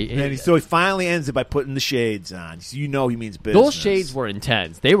sorry. And so he finally ends it by putting the shades on. So he means business. Those shades were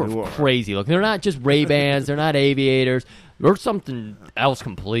intense. They were crazy looking. They're not just Ray-Bans. They're not aviators. They're something else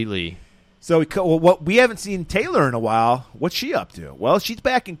completely. So we haven't seen Taylor in a while. What's she up to? Well, she's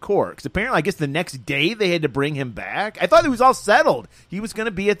back in court. Because apparently, I guess the next day they had to bring him back. I thought he was all settled. He was going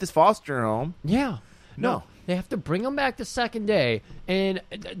to be at this foster home. Yeah. No. They have to bring him back the second day, and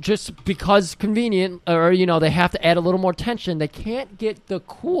just because convenient, or they have to add a little more tension, they can't get the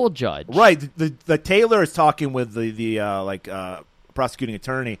cool judge. Right. The Taylor is talking with the prosecuting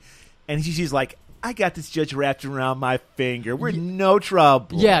attorney, and she's like, I got this judge wrapped around my finger. We're in no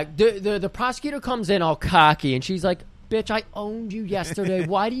trouble. Yeah. The prosecutor comes in all cocky, and she's like, bitch, I owned you yesterday.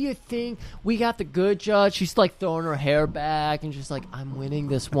 Why do you think we got the good judge? She's like throwing her hair back and she's like, I'm winning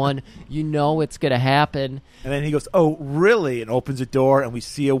this one. You know it's going to happen. And then he goes, oh, really? And opens the door and we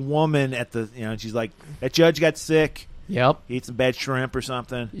see a woman at the, and she's like, that judge got sick. Yep. He ate some bad shrimp or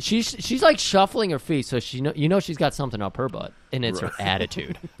something. She's like shuffling her feet, so she's got something up her butt. And it's her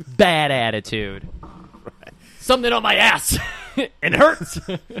attitude. Bad attitude. Right. Something on my ass. It hurts.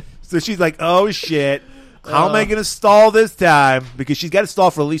 So she's like, oh, shit. How am I going to stall this time? Because she's got to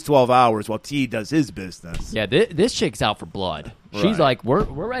stall for at least 12 hours while T does his business. Yeah, this chick's out for blood. She's Right. like, we're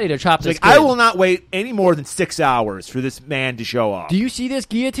ready to chop this. Like, I will not wait any more than 6 hours for this man to show up. Do you see this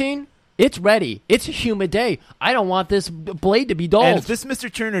guillotine? It's ready. It's a humid day. I don't want this blade to be dulled. And if this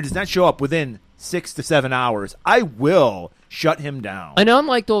Mr. Turner does not show up within 6 to 7 hours, I will shut him down. And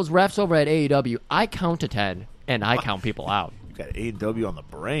unlike those refs over at AEW, I count to 10 and I count people out. You got A&W on the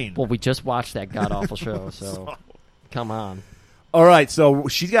brain. Well, we just watched that god awful show, so come on. All right, so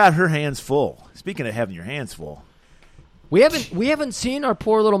she's got her hands full. Speaking of having your hands full, We haven't seen our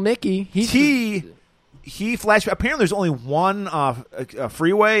poor little Mickey. He flashed. Apparently, there's only one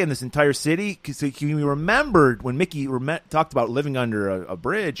freeway in this entire city. Because he remembered when Mickey talked about living under a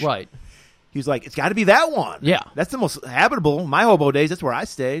bridge. Right. He was like, "It's got to be that one." Yeah. That's the most habitable. My hobo days. That's where I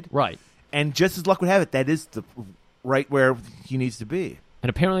stayed. Right. And just as luck would have it, that is the right where he needs to be. And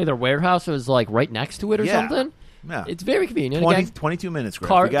apparently their warehouse was like right next to it or Yeah. something. Yeah. It's very convenient. 22 minutes,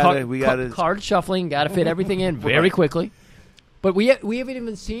 Greg. Card, we got to. card shuffling. Got to fit everything in very Right. quickly. But we haven't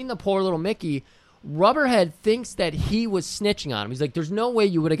even seen the poor little Mickey. Rubberhead thinks that he was snitching on him. He's like, there's no way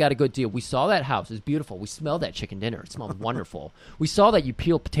you would have got a good deal. We saw that house. It's beautiful. We smelled that chicken dinner. It smelled wonderful. We saw that you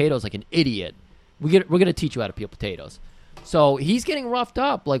peel potatoes like an idiot. We're going to teach you how to peel potatoes. So he's getting roughed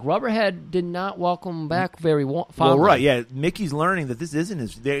up. Like, Rubberhead did not welcome him back very fondly. Well, right, yeah. Mickey's learning that this isn't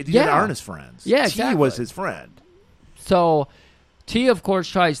his. These Yeah. aren't his friends. Yeah, T exactly. was his friend. So T, of course,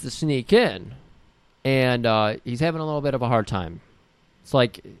 tries to sneak in, and he's having a little bit of a hard time. It's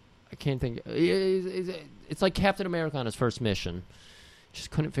like, I can't think. It's like Captain America on his first mission. Just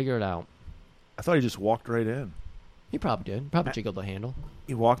couldn't figure it out. I thought he just walked right in. He probably did. Probably jiggled the handle.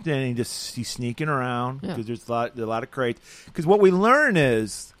 He walked in and he's sneaking around Yeah. because there's a lot of crates. Because what we learn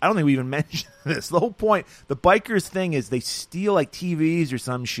is, I don't think we even mentioned this. The whole point, the bikers thing is they steal like TVs or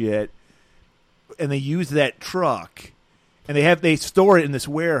some shit, and they use that truck, and they store it in this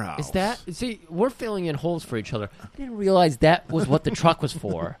warehouse. Is that? See, we're filling in holes for each other. I didn't realize that was what the truck was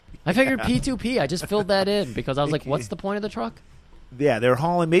for. I figured P2P. I just filled that in because I was like, what's the point of the truck? Yeah, they're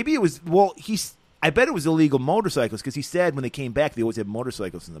hauling. Maybe it was. Well, I bet it was illegal motorcycles because he said when they came back they always had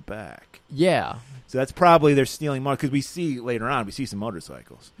motorcycles in the back. Yeah. So that's probably they're stealing money because we see later on we see some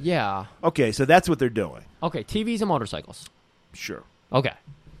motorcycles. Yeah. Okay, so that's what they're doing. Okay, TVs and motorcycles. Sure. Okay.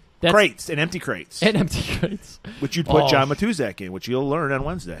 Crates and empty crates, And empty crates. which you'd put Oh. John Matuzak in, which you'll learn on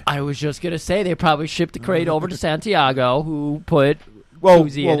Wednesday. I was just going to say they probably shipped the crate over to Santiago, who put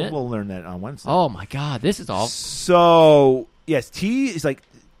Uzi in it. We'll learn that on Wednesday. Oh, my God. This is all. So yes, T is like,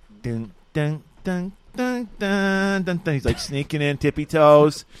 dun dun dun dun dun dun. Dun. He's like sneaking in, tippy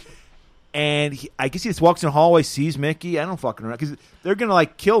toes. And I guess he just walks in the hallway, sees Mickey. I don't fucking around because they're gonna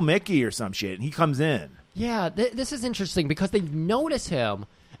like kill Mickey or some shit. And he comes in. Yeah, this is interesting because they notice him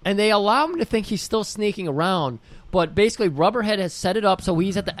and they allow him to think he's still sneaking around. But basically, Rubberhead has set it up so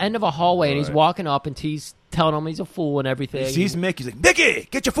he's at the end of a hallway and he's Right. walking up and T's telling him he's a fool and everything. He sees Mickey. He's like, Mickey,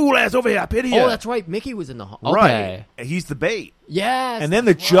 get your fool ass over here. I pity you. Oh, that's right. Mickey was in the hall. right. Okay. And he's the bait. Yes. And then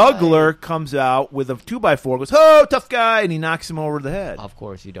the that's juggler right. comes out with a 2x4. Goes, oh, tough guy, and he knocks him over the head. Of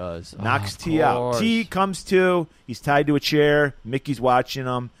course he does. Knocks Of T out. course. T comes to. He's tied to a chair. Mickey's watching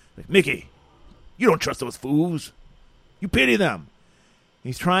him. Like, Mickey, you don't trust those fools. You pity them.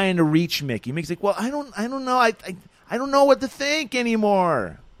 He's trying to reach Mickey. Mickey's like, well, I don't know. I don't know what to think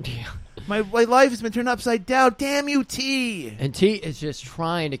anymore. Yeah. My life has been turned upside down. Damn you, T. And T is just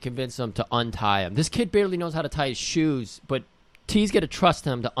trying to convince him to untie him. This kid barely knows how to tie his shoes, but T's got to trust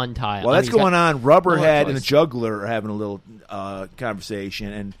him to untie him. Well, that's going on. Rubberhead and the choice. juggler are having a little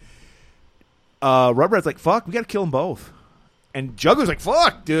conversation, and Rubberhead's like, "Fuck, we got to kill them both." And Juggler's like,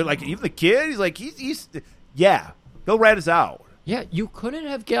 "Fuck, dude!" Like even the kid, he's like, "He's yeah, he'll rat us out." Yeah, you couldn't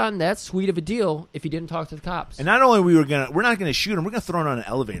have gotten that sweet of a deal if you didn't talk to the cops. And not only we're not gonna shoot him, we're gonna throw him on an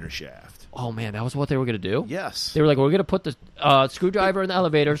elevator shaft. Oh man, that was what they were going to do? Yes, They were like, we're going to put the screwdriver in the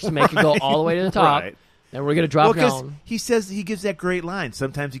elevators to make it go all the way to the top. Right. And we're going to drop because down. he says he gives that great line.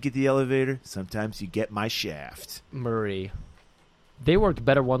 Sometimes you get the elevator, sometimes you get my shaft. Murray. They worked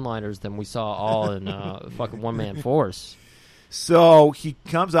better one-liners than we saw all in fucking one-man force. So he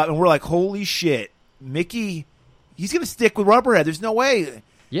comes out, and we're like, "Holy shit, Mickey! He's gonna stick with Rubberhead. There's no way."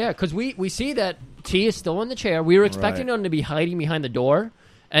 Yeah, because we see that T is still in the chair. We were expecting Right. him to be hiding behind the door,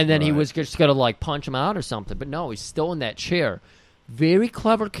 and then he Right. was just going to like punch him out or something. But no, he's still in that chair. Very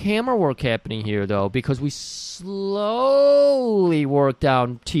clever camera work happening here, though, because we slowly work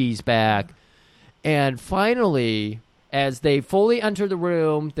down T's back. And finally, as they fully enter the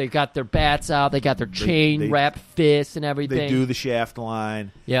room, they got their bats out, they got their chain-wrapped fists and everything. They do the shaft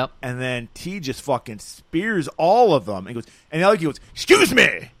line. Yep. And then T just fucking spears all of them and goes, and Ellie goes, "Excuse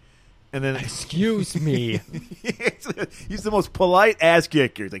me," And then Excuse me. he's the most polite ass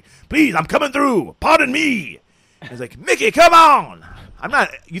kicker. He's like, please, I'm coming through. Pardon me. He's like, Mickey, come on. I'm not.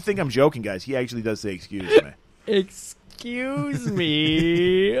 You think I'm joking, guys? He actually does say, excuse me. Excuse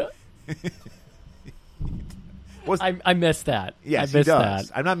me. I missed that. Yes, I missed he does.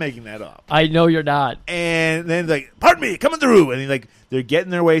 that. I'm not making that up. I know you're not. And then like, pardon me, coming through. And they're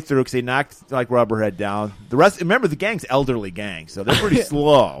getting their way through because they knocked like Rubberhead down. The rest, remember, the gang's elderly gang, so they're pretty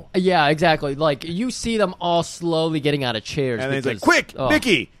slow. Yeah, exactly. Like you see them all slowly getting out of chairs. And then he's like, because- quick,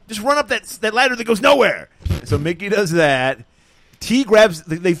 Mickey, just run up that ladder that goes nowhere. So Mickey does that. T grabs,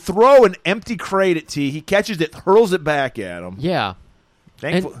 they throw an empty crate at T. He catches it, hurls it back at him. Yeah.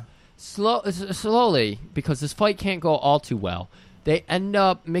 Thankful. And slowly, because this fight can't go all too well, they end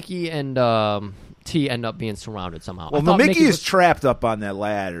up, Mickey and T end up being surrounded somehow. Well, no, Mickey is trapped up on that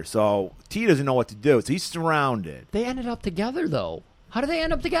ladder, so T doesn't know what to do. So he's surrounded. They ended up together, though. How did they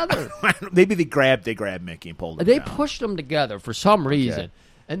end up together? Maybe they grabbed Mickey and pulled him They down. pushed them together for some reason.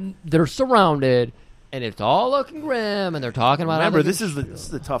 And they're surrounded, and it's all looking grim, and they're talking about... Remember, how they this can- is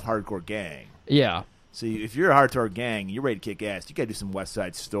the tough, hardcore gang. Yeah. So if you're a hardcore gang and you're ready to kick ass, you got to do some West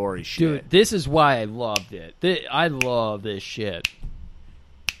Side Story shit. Dude, this is why I loved it. I love this shit.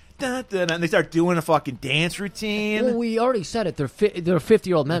 Dun, dun, dun, and they start doing a fucking dance routine. Well, we already said it. They're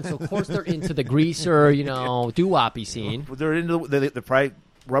 50-year-old men, so of course they're into the greaser, doo-woppy scene. They're into the probably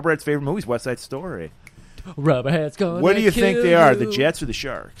Rubberhead's favorite movie is West Side Story. Rubberhead's gonna What do you think kill they are, you. the Jets or the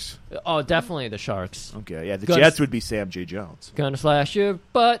Sharks? Oh, definitely the Sharks. Okay, yeah, the Guns- Jets would be Sam J. Jones. Gonna slash your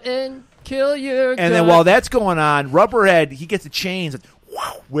butt and kill your And then while that's going on, Rubberhead, he gets the chains,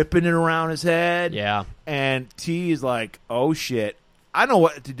 whipping it around his head. Yeah. And T is like, oh, shit. I know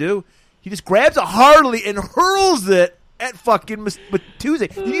what to do. He just grabs a Harley and hurls it at fucking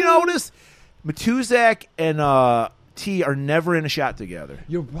Matuzak. Did you notice? Matuzak and T are never in a shot together.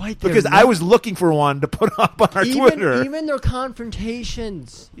 You're right. Because I was looking for one to put up on our Twitter. Even their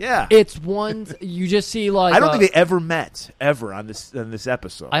confrontations. Yeah. It's ones you just see like... I don't think they ever met, ever, on this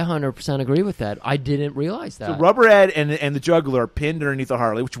episode. I 100% agree with that. I didn't realize that. So Rubberhead and the Juggler are pinned underneath the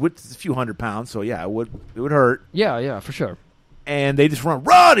Harley, which is a few 100 pounds, so yeah, it would hurt. Yeah, for sure. And they just run,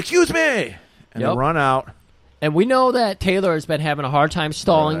 excuse me! And they run out. And we know that Taylor has been having a hard time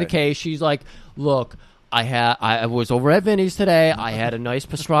stalling the case. She's like, look, I was over at Vinny's today. I had a nice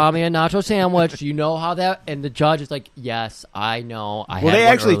pastrami and nacho sandwich. You know how that... And the judge is like, yes, I know. They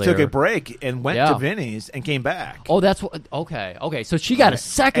actually earlier. took a break and went to Vinny's and came back. Oh, that's what... Okay. So she got a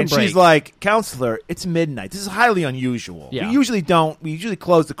second break. And she's like, Counselor, it's midnight. This is highly unusual. Yeah. We usually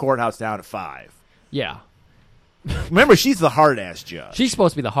close the courthouse down at 5. Yeah. Remember, she's the hard-ass judge. She's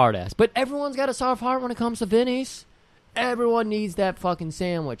supposed to be the hard ass. But everyone's got a soft heart when it comes to Vinny's. Everyone needs that fucking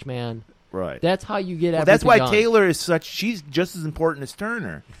sandwich, man. Right. That's how you get everything That's why done. Taylor is she's just as important as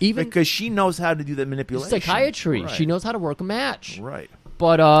Turner. Because she knows how to do that manipulation. Psychiatry. Right. She knows how to work a match. Right.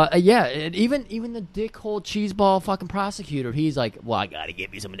 But, even the dickhole cheeseball fucking prosecutor, he's like, well, I got to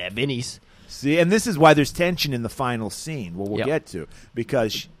give you some of that Vinny's. See, and this is why there's tension in the final scene. Well, we'll get to.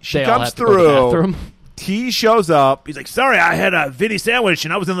 Because she They all comes have to go to the through. bathroom. T shows up. He's like, sorry, I had a Vinny sandwich,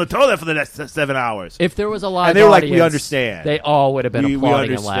 and I was in the toilet for the next 7 hours. If there was a live and they were like, audience, we understand. They all would have been we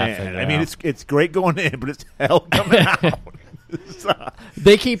applauding understand. and laughing. I mean, it's great going in, but it's hell coming out.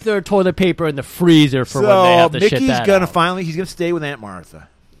 They keep their toilet paper in the freezer for when they have to shit Mickey's that gonna out. he's gonna stay with Aunt Martha.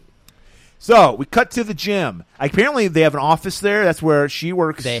 So we cut to the gym. Apparently, they have an office there. That's where she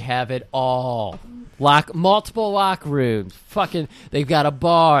works. They have it all. Multiple locker rooms. Fucking, they've got a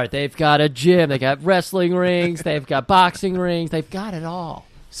bar. They've got a gym. They got wrestling rings. They've got boxing rings. They've got it all.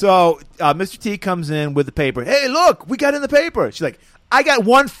 So Mr. T comes in with the paper. Hey, look, we got in the paper. She's like, I got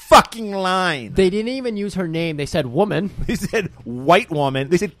one fucking line. They didn't even use her name. They said woman. They said white woman.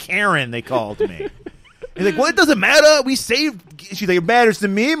 They said Karen. They called me. He's like, well, it doesn't matter. We saved. She's like, it matters to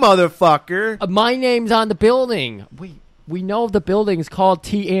me, motherfucker. My name's on the building. We know the building is called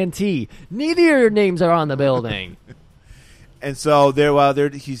TNT. Neither of your names are on the building. And so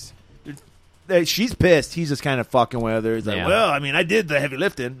she's pissed. He's just kind of fucking with her. He's like, well, I mean, I did the heavy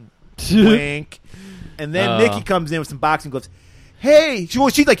lifting. Wink. And then Mickey comes in with some boxing gloves. Hey,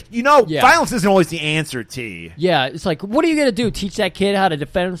 she's like, violence isn't always the answer, T. Yeah, it's like, what are you going to do? Teach that kid how to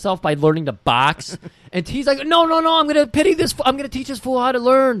defend himself by learning to box? And T's like, no, I'm going to pity this. I'm going to teach this fool how to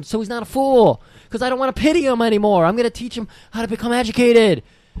learn so he's not a fool. Because I don't want to pity him anymore. I'm going to teach him how to become educated.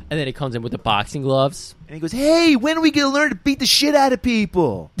 And then he comes in with the boxing gloves. And he goes, hey, when are we going to learn to beat the shit out of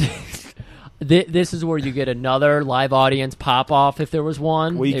people? This is where you get another live audience pop off if there was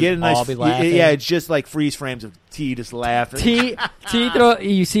one. Well, you They'd get a nice, all be laughing. yeah. It's just like freeze frames of T just laughing.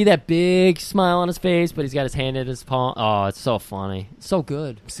 You see that big smile on his face, but he's got his hand in his palm. Oh, it's so funny, so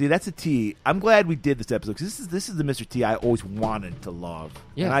good. See, that's a T. I'm glad we did this episode because this is the Mr. T I always wanted to love,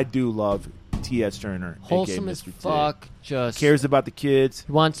 Yeah. and I do love T.S. Turner, Wholesome aka as Mr. T. fuck. Just Cares about the kids,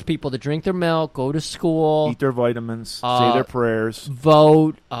 He wants people to drink their milk, go to school, eat their vitamins, say their prayers,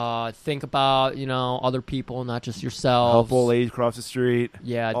 vote, think about other people, not just yourself. help old ladies across the street,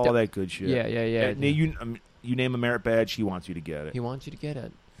 Yeah, all that good shit. Yeah. You name a merit badge, he wants you to get it. He wants you to get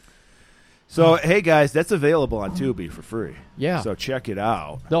it. So, hey guys, that's available on Tubi for free. Yeah. So check it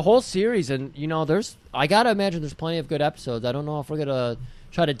out. The whole series, and I gotta imagine there's plenty of good episodes. I don't know if we're gonna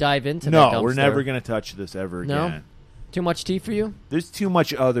try to dive into that No, we're dumpster. never going to touch this ever No? again. Too much tea for you? There's too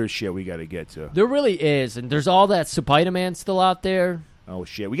much other shit we got to get to. There really is, and there's all that Spider-Man still out there. Oh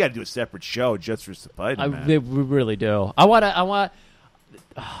shit, we got to do a separate show just for Spider-Man. We really do. I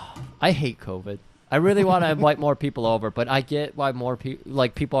hate COVID. I really want to invite more people over, but I get why more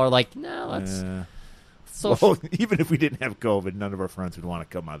people are like, no, let's. Well, even if we didn't have COVID, none of our friends would want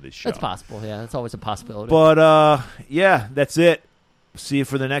to come on this show. That's possible. Yeah, that's always a possibility. But yeah, that's it. See you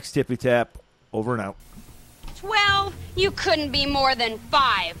for the next Tippy Tap. Over and out. 12? You couldn't be more than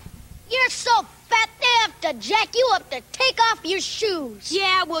 5. You're so fat they have to jack you up to take off your shoes.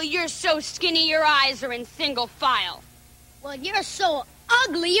 Yeah, well, you're so skinny your eyes are in single file. Well, you're so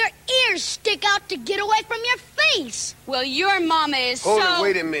ugly your ears stick out to get away from your face. Well, your mama is Hold so... it,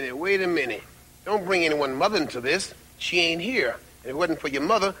 wait a minute. Don't bring anyone mother into this. She ain't here. If it wasn't for your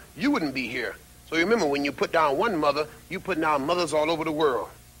mother, you wouldn't be here. So remember, when you put down one mother, you put down mothers all over the world.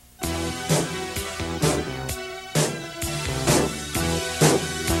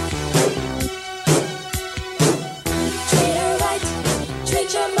 Treat her right,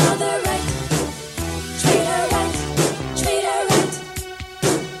 treat your mother right. Treat her right, treat her right.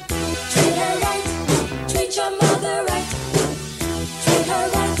 Treat her right, treat your mother right. Treat her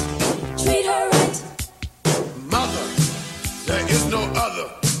right, treat her right. Mother, there is no other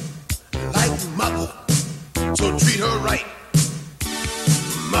like mother. So treat her right.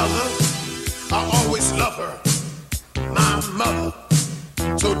 Mother, I always love her. My mother.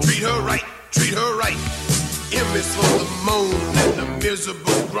 So treat her right, treat her right. M is for the moan and the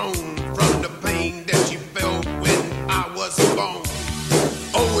miserable groan from the pain that she felt when I was born.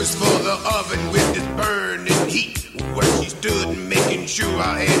 O is for the oven with its burning heat, where she stood making sure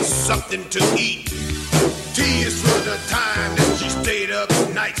I had something to eat. T is for the time that she stayed up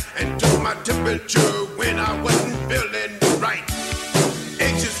nights and took my temperature when I wasn't feeling right.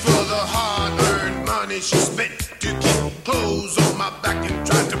 H is for the hard-earned money she spent to keep clothes on my back and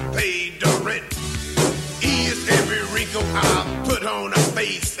try to pay the rent. E is every wrinkle I put on her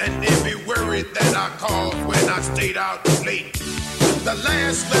face and every worry that I caused when I stayed out late. The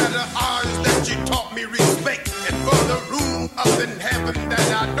last letter R is that she taught me respect, and for the room up in heaven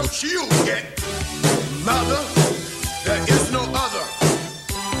that I know she'll get. Mother, there is no other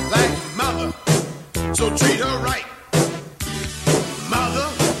like mother, so treat her right. Mother,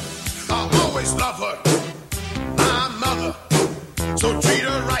 I always love her. My mother, so treat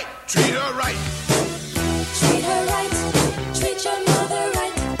her right, treat her right. Treat her right, treat your mother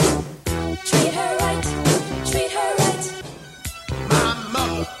right. Treat her right, treat her right. My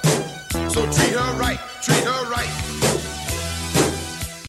mother, so treat her right, treat her right.